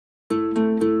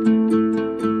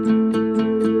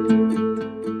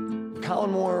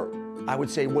I would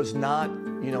say was not,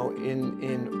 you know,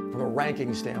 from a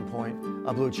ranking standpoint,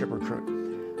 a blue chip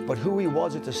recruit. But who he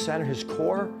was at the center, his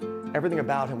core, everything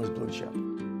about him was blue chip.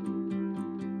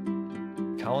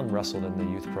 Kollin wrestled in the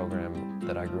youth program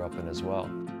that I grew up in as well.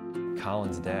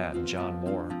 Collin's dad, John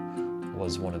Moore,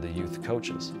 was one of the youth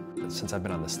coaches. Since I've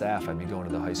been on the staff, I'd be going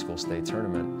to the high school state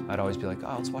tournament. I'd always be like,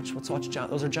 oh, let's watch John.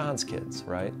 Those are John's kids,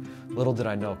 right? Little did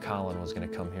I know Kollin was going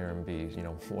to come here and be, you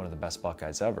know, one of the best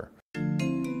Buckeyes ever.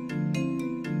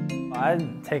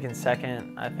 I'd taken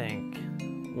second, I think,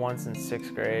 once in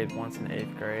 6th grade, once in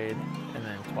 8th grade, and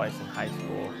then twice in high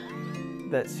school.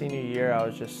 That senior year, I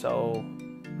was just so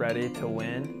ready to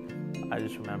win. I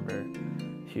just remember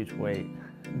huge weight,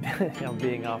 you know,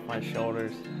 being off my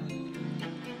shoulders.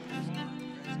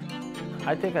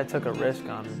 I think I took a risk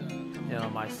on, you know,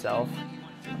 myself.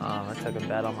 I took a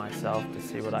bet on myself to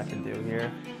see what I could do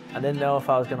here. I didn't know if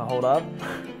I was going to hold up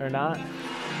or not.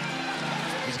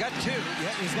 He's got 2. Yeah,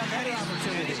 he's got many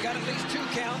opportunities. He's got at least 2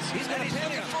 counts. He's got a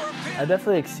pin for a pin. I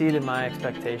definitely exceeded my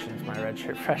expectations my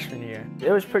redshirt freshman year.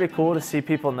 It was pretty cool to see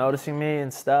people noticing me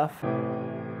and stuff.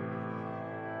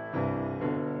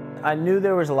 I knew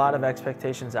there was a lot of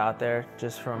expectations out there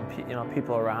just from, you know,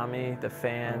 people around me, the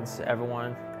fans,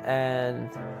 everyone, and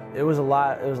it was a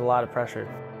lot of pressure.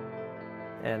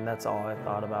 And that's all I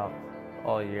thought about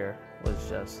all year was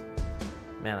just,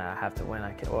 man, I have to win.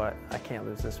 I can't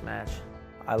lose this match.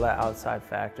 I let outside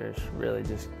factors really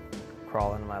just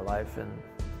crawl into my life and,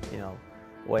 you know,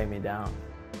 weigh me down.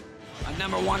 A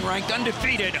 #1 ranked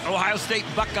undefeated Ohio State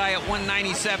Buckeye at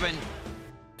 197.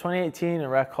 2018 in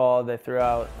Rec Hall, they threw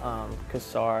out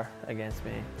Kassar against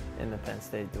me in the Penn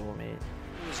State dual meet.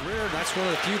 He was reared. That's one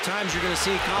of the few times you're going to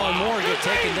see Kollin Moore get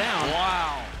taken down.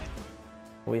 Wow.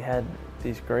 We had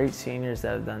these great seniors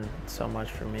that have done so much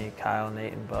for me, Kyle,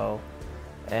 Nate, and Bo.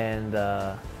 And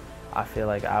I feel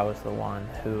like I was the one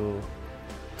who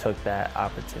took that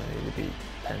opportunity to beat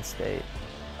Penn State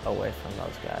away from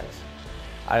those guys.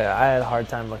 I had a hard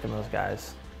time looking those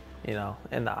guys, you know,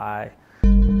 in the eye.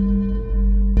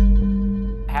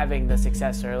 Having the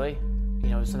success early, you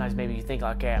know, sometimes maybe you think,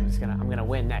 okay, I'm gonna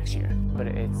win next year. But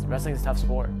wrestling's a tough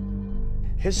sport.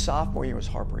 His sophomore year was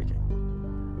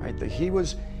heartbreaking, right? He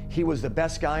was the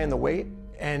best guy in the weight,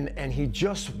 and he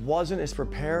just wasn't as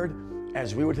prepared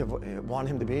as we would have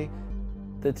wanted him to be.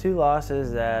 The 2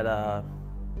 losses at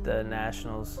the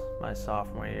Nationals my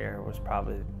sophomore year was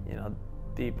probably, you know,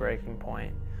 the breaking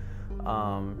point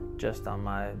just on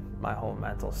my whole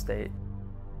mental state.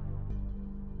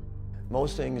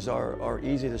 Most things are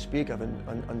easy to speak of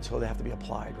until they have to be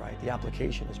applied, right? The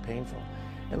application is painful.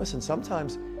 And listen,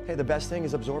 sometimes, hey, the best thing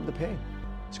is absorb the pain.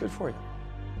 It's good for you.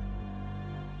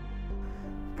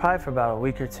 Probably for about a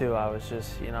week or 2, I was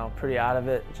just, you know, pretty out of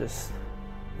it, just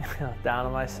you know, down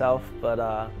on myself. But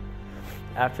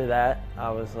after that, I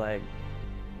was like,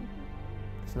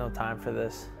 there's no time for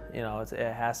this. You know, it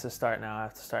has to start now. I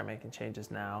have to start making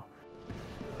changes now.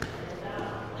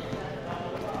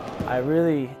 I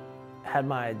really had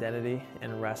my identity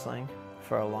in wrestling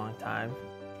for a long time.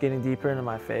 Getting deeper into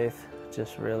my faith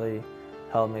just really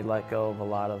helped me let go of a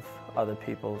lot of other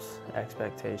people's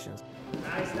expectations.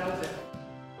 Nice, that was it.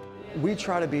 We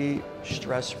try to be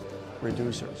stress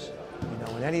reducers. You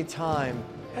know, and any time,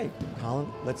 hey,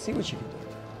 Kollin, let's see what you can do.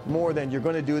 More than you're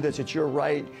going to do this, it's your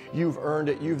right, you've earned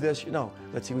it, you've this, you know,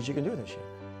 let's see what you can do this year.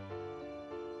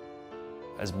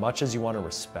 As much as you want to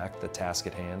respect the task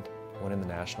at hand, winning the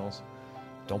Nationals,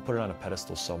 don't put it on a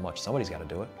pedestal so much. Somebody's got to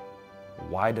do it.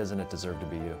 Why doesn't it deserve to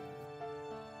be you?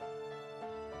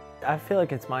 I feel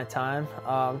like it's my time.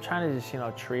 I'm trying to just, you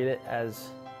know, treat it as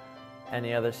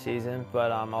any other season,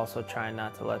 but I'm also trying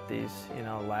not to let these, you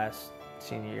know, last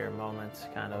senior year moments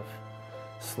kind of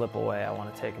slip away. I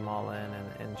want to take them all in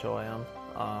and enjoy them.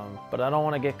 But I don't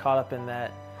want to get caught up in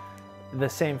the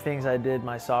same things I did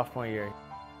my sophomore year.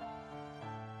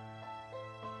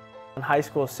 In high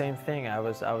school, same thing. I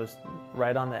was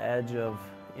right on the edge of,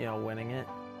 you know, winning it.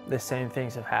 The same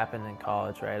things have happened in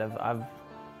college, right? I've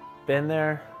been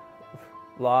there,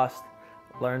 lost,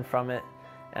 learned from it,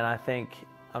 and I think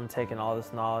I'm taking all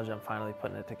this knowledge, I'm finally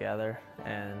putting it together,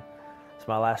 and it's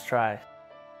my last try.